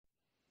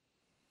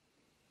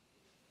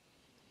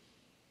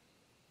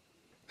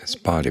This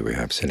body we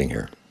have sitting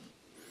here,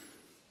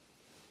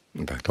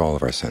 in fact all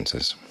of our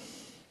senses,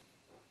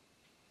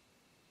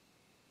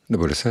 the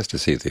Buddha says to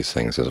see these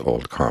things as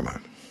old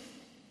karma.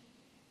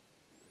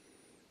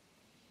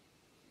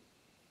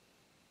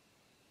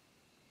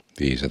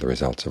 These are the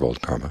results of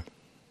old karma.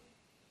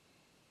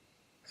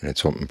 And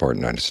it's so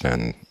important to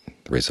understand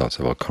the results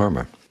of old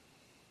karma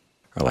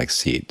are like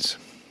seeds.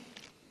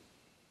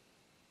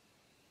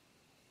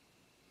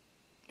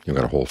 You've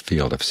got a whole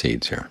field of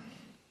seeds here,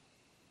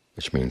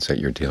 which means that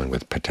you're dealing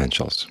with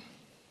potentials.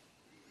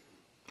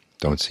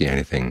 Don't see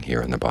anything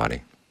here in the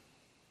body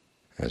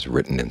as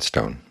written in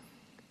stone.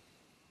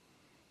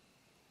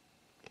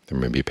 There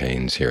may be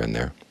pains here and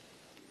there,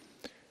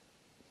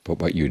 but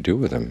what you do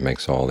with them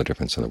makes all the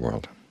difference in the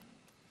world,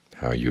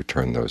 how you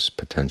turn those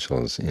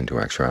potentials into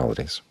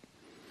actualities.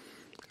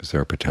 Because there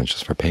are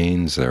potentials for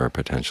pains, there are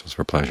potentials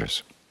for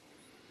pleasures,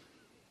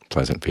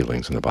 pleasant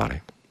feelings in the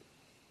body.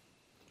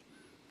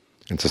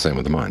 It's the same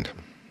with the mind.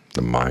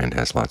 The mind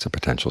has lots of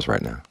potentials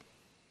right now.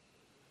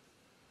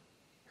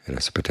 It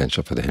has the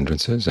potential for the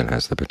hindrances and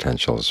has the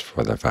potentials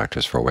for the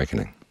factors for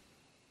awakening.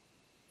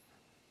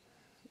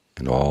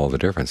 And all the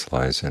difference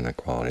lies in a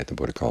quality that the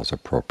Buddha calls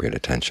appropriate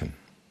attention.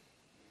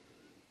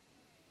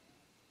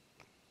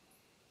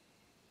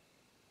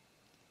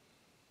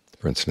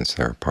 For instance,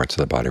 there are parts of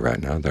the body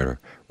right now that are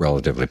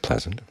relatively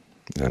pleasant,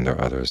 and there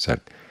are others that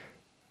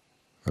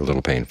are a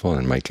little painful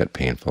and might get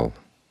painful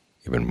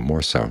even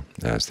more so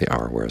as the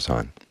hour wears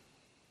on.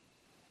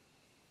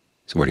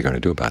 So what are you going to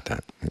do about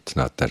that? It's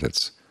not that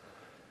it's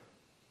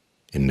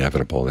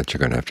inevitable that you're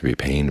going to have to be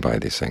pained by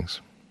these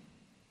things.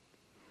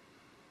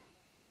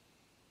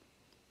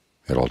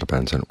 It all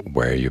depends on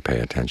where you pay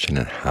attention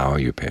and how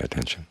you pay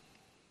attention.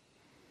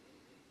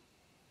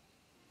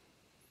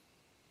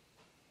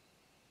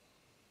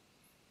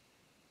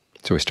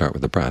 So we start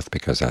with the breath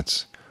because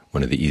that's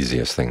one of the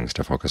easiest things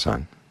to focus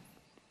on.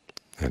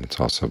 And it's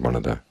also one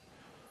of the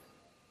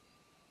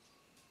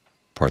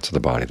parts of the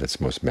body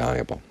that's most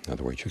malleable. In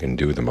other words, you can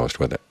do the most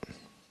with it.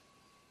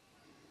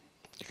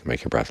 You can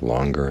make your breath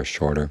longer or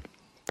shorter,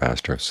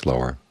 faster,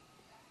 slower,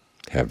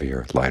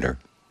 heavier, lighter.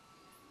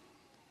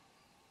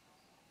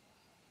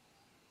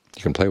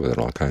 You can play with it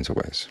in all kinds of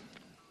ways.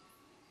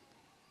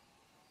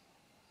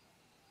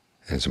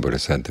 As the Buddha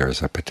said, there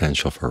is a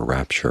potential for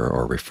rapture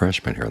or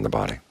refreshment here in the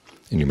body.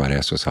 And you might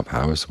ask yourself,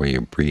 how does the way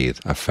you breathe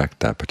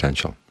affect that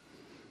potential?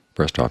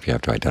 First off, you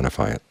have to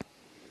identify it.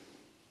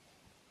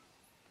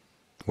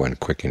 One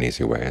quick and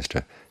easy way is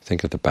to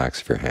think of the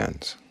backs of your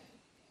hands.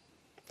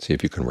 See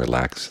if you can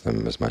relax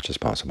them as much as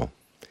possible.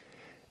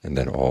 And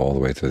then all the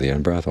way through the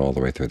in-breath, all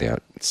the way through the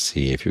out,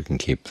 see if you can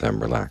keep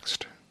them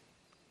relaxed.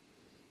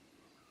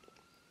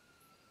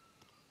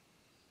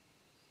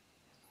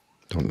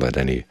 Don't let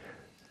any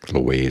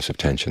little waves of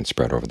tension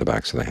spread over the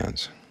backs of the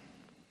hands.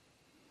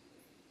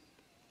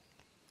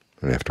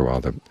 And after a while,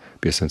 there'll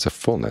be a sense of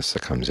fullness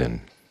that comes in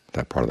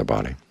that part of the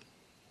body.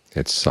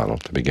 It's subtle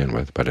to begin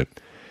with, but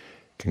it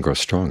can grow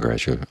stronger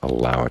as you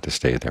allow it to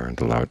stay there and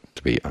allow it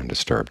to be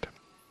undisturbed.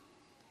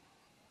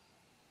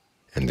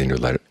 And then you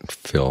let it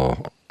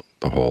fill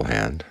the whole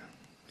hand,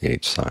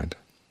 each side.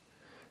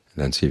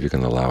 And then see if you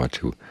can allow it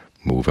to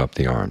move up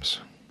the arms.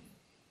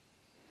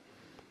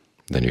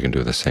 Then you can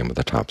do the same with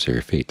the tops of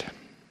your feet.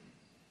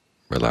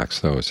 Relax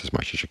those as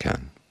much as you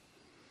can.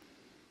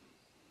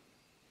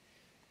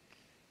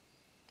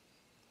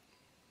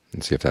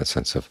 And see if that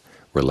sense of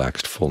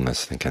relaxed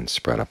fullness then can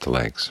spread up the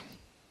legs.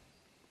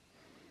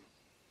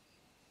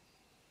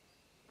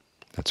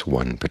 That's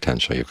one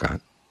potential you've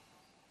got.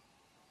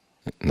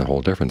 And the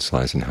whole difference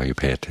lies in how you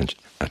pay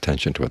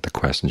attention to it, the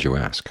questions you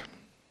ask.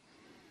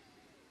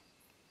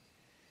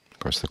 Of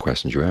course, the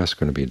questions you ask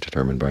are going to be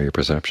determined by your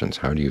perceptions.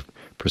 How do you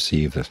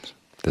perceive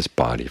this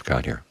body you've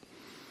got here?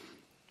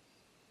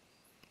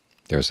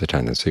 There's a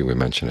tendency, we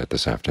mentioned it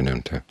this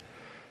afternoon, to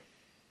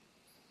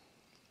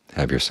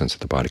have your sense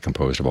of the body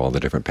composed of all the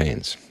different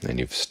pains, and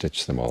you've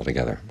stitched them all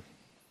together.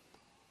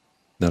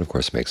 That, of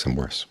course, makes them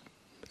worse.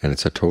 And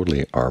it's a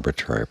totally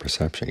arbitrary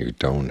perception. You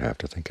don't have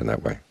to think in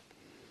that way.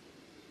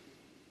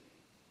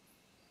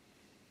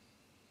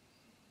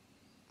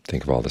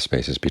 Think of all the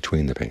spaces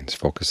between the pains.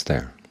 Focus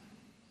there.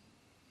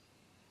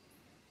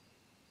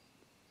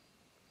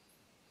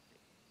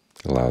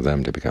 Allow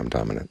them to become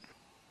dominant.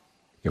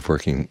 If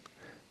working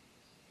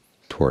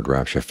toward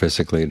rapture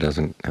physically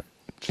doesn't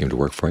seem to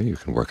work for you, you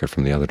can work it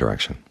from the other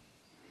direction.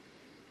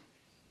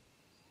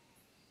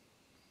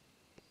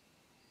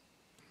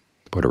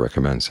 The Buddha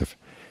recommends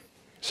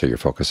so you're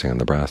focusing on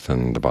the breath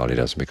and the body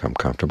doesn't become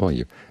comfortable,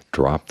 you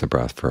drop the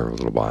breath for a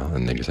little while,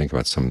 and then you think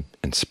about some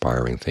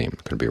inspiring theme.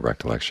 It could be a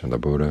recollection of the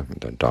Buddha,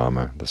 the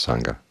Dhamma, the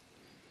Sangha.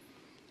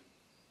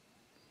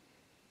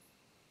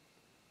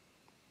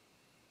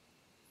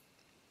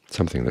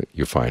 Something that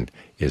you find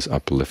is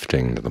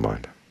uplifting to the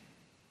mind.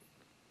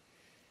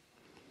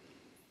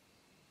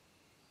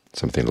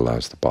 Something that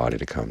allows the body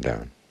to calm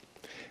down.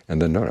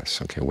 And then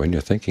notice, okay, when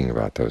you're thinking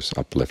about those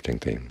uplifting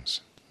themes,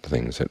 the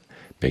things that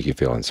make you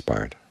feel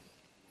inspired,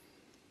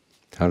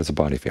 how does the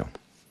body feel?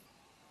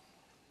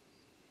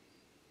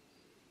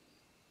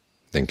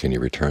 thing, can you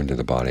return to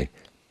the body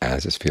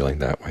as it's feeling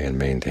that way and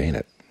maintain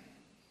it?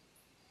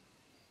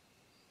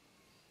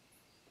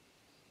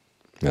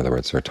 In other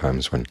words, there are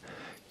times when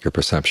your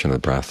perception of the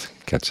breath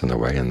gets in the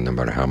way, and no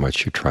matter how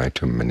much you try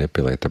to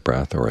manipulate the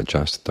breath or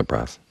adjust the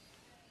breath,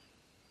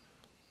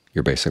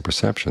 your basic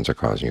perceptions are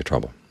causing you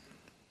trouble.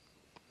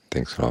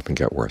 Things can often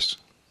get worse.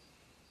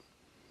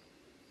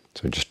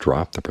 So just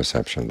drop the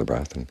perception of the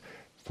breath and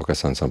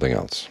focus on something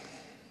else.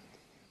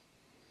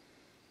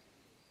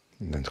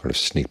 And then sort of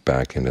sneak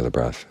back into the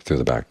breath through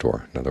the back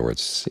door. In other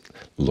words,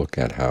 look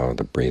at how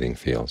the breathing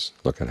feels.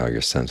 Look at how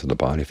your sense of the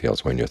body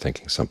feels when you're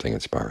thinking something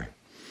inspiring.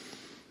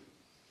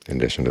 In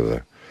addition to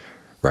the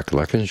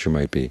recollections, you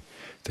might be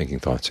thinking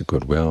thoughts of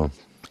goodwill,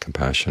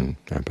 compassion,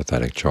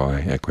 empathetic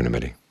joy,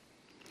 equanimity.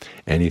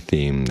 Any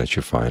theme that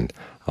you find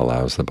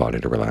allows the body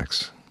to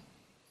relax,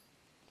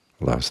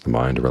 allows the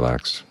mind to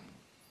relax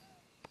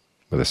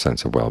with a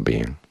sense of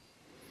well-being.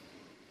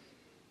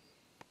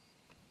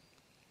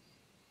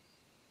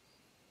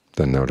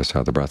 Then notice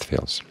how the breath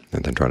feels,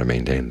 and then try to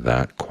maintain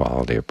that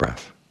quality of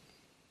breath.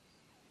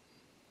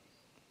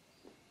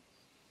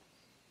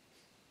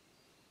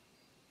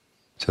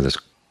 So this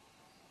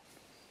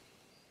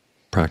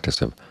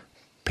practice of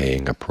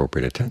paying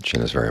appropriate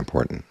attention is very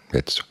important.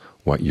 It's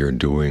what you're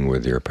doing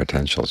with your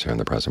potentials here in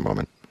the present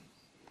moment.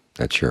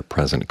 That's your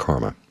present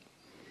karma.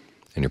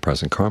 And your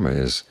present karma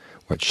is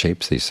what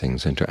shapes these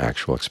things into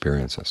actual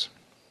experiences.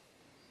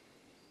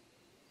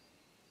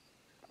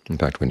 In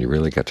fact, when you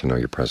really get to know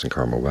your present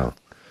karma well,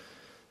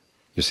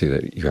 you see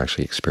that you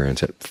actually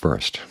experience it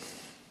first,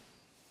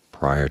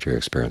 prior to your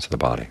experience of the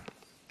body,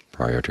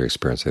 prior to your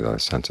experience of the other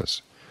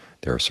senses.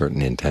 There are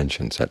certain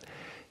intentions that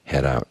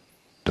head out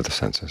to the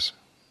senses.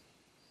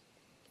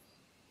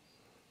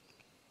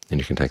 And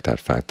you can take that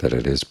fact that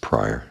it is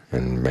prior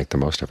and make the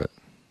most of it.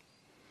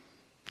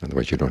 In other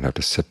words, you don't have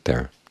to sit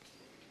there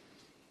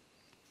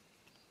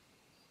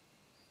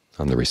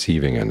on the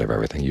receiving end of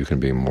everything. You can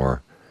be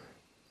more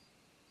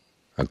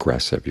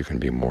aggressive, you can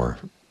be more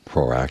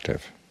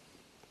proactive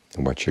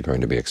in what you're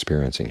going to be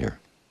experiencing here.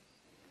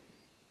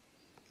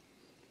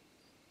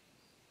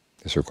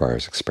 This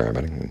requires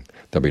experimenting, and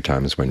there'll be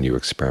times when you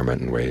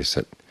experiment in ways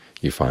that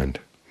you find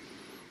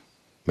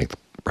make the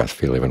breath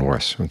feel even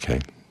worse.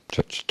 Okay,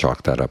 just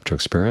chalk that up to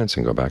experience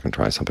and go back and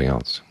try something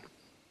else.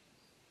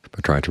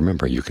 But try to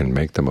remember, you can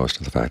make the most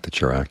of the fact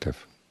that you're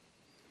active.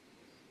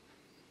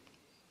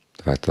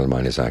 The fact that the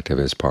mind is active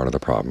is part of the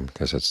problem,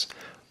 because it's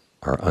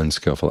our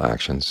unskillful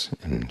actions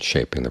in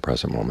shaping the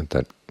present moment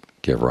that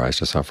give rise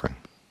to suffering.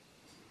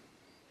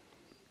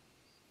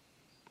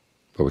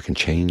 But we can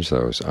change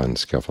those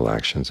unskillful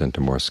actions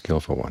into more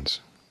skillful ones.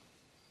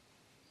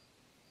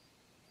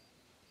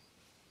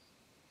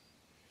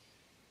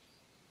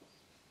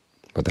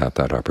 Without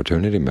that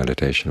opportunity,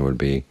 meditation would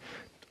be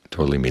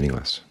totally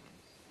meaningless.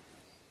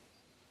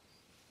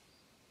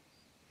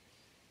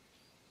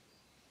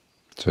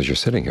 So as you're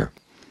sitting here,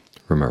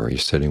 remember, you're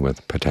sitting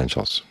with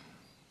potentials.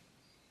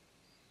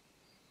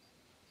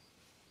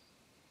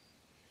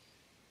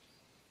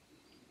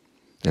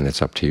 And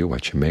it's up to you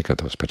what you make of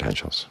those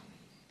potentials.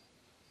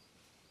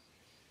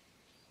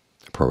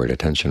 Appropriate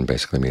attention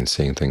basically means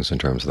seeing things in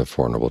terms of the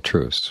Four Noble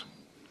Truths.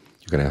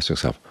 You can ask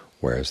yourself,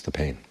 where is the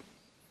pain?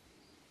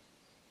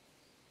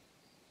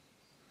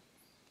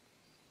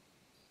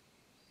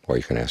 Or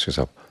you can ask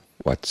yourself,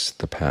 what's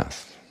the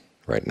path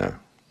right now?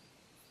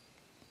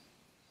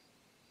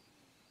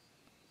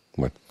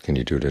 What can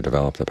you do to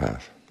develop the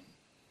path?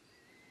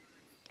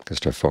 Because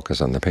to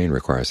focus on the pain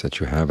requires that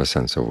you have a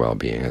sense of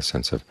well-being, a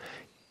sense of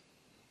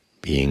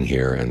being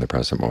here in the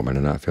present moment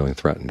and not feeling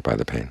threatened by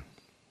the pain.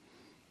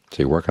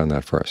 So you work on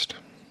that first.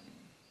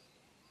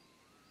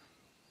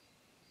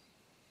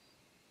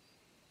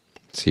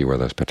 See where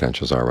those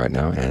potentials are right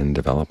now and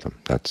develop them.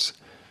 That's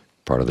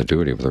part of the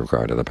duty with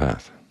regard to the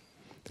path.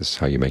 This is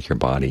how you make your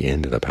body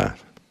into the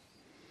path.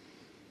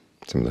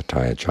 Some of the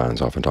Thai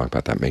Chans often talk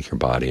about that, make your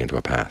body into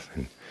a path.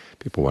 And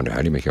people wonder, how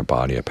do you make your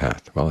body a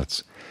path? Well,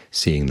 it's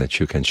seeing that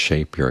you can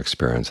shape your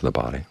experience of the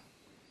body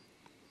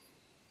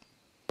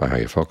by how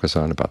you focus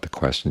on it, about the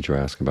questions you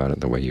ask about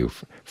it, the way you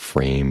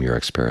frame your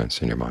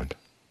experience in your mind.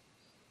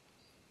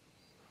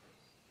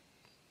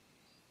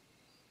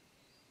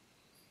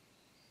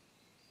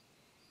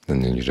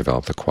 And then you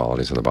develop the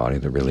qualities of the body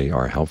that really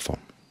are helpful.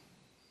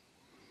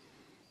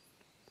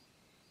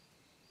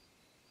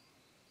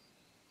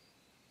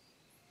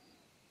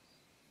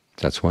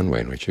 That's one way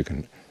in which you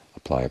can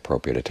apply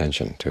appropriate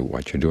attention to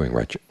what you're doing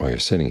right while you're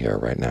sitting here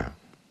right now.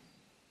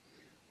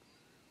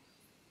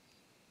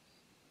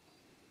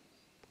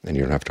 And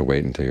you don't have to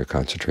wait until your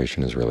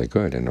concentration is really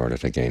good in order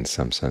to gain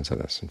some sense of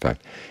this. In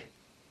fact,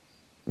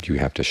 you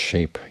have to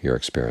shape your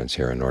experience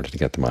here in order to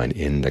get the mind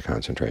into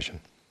concentration.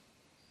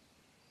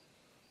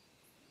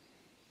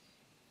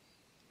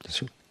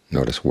 Just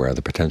notice where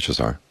the potentials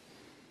are.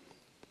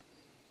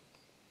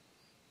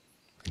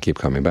 And keep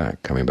coming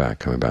back, coming back,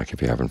 coming back.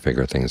 If you haven't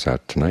figured things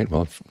out tonight,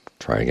 well,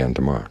 try again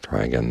tomorrow,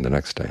 try again the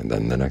next day, and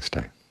then the next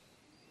day.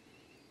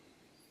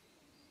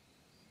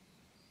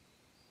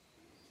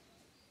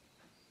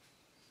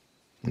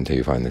 until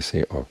you finally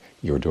see, oh,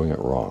 you're doing it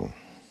wrong.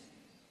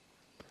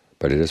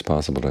 But it is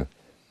possible to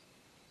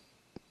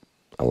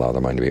allow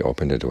the mind to be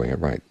open to doing it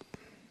right.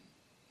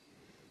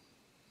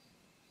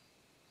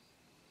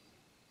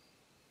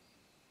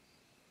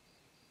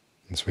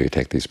 And so you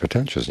take these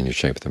potentials and you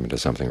shape them into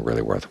something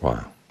really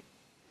worthwhile,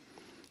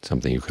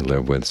 something you can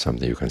live with,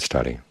 something you can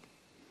study.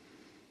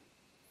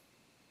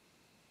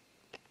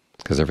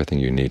 Because everything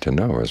you need to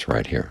know is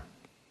right here.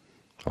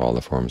 All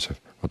the forms of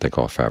what they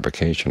call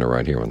fabrication are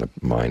right here when the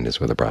mind is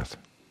with the breath.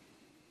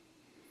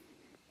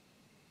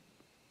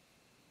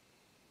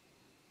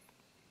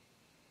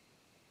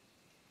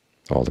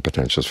 All the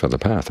potentials for the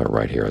path are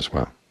right here as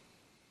well.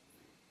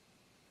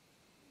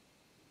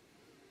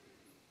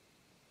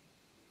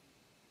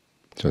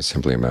 So it's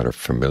simply a matter of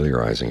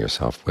familiarizing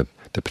yourself with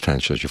the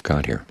potentials you've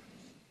got here,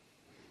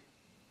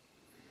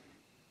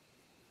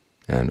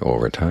 and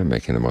over time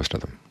making the most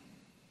of them.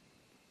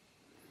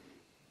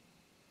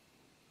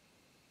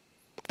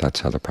 That's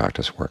how the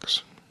practice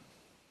works.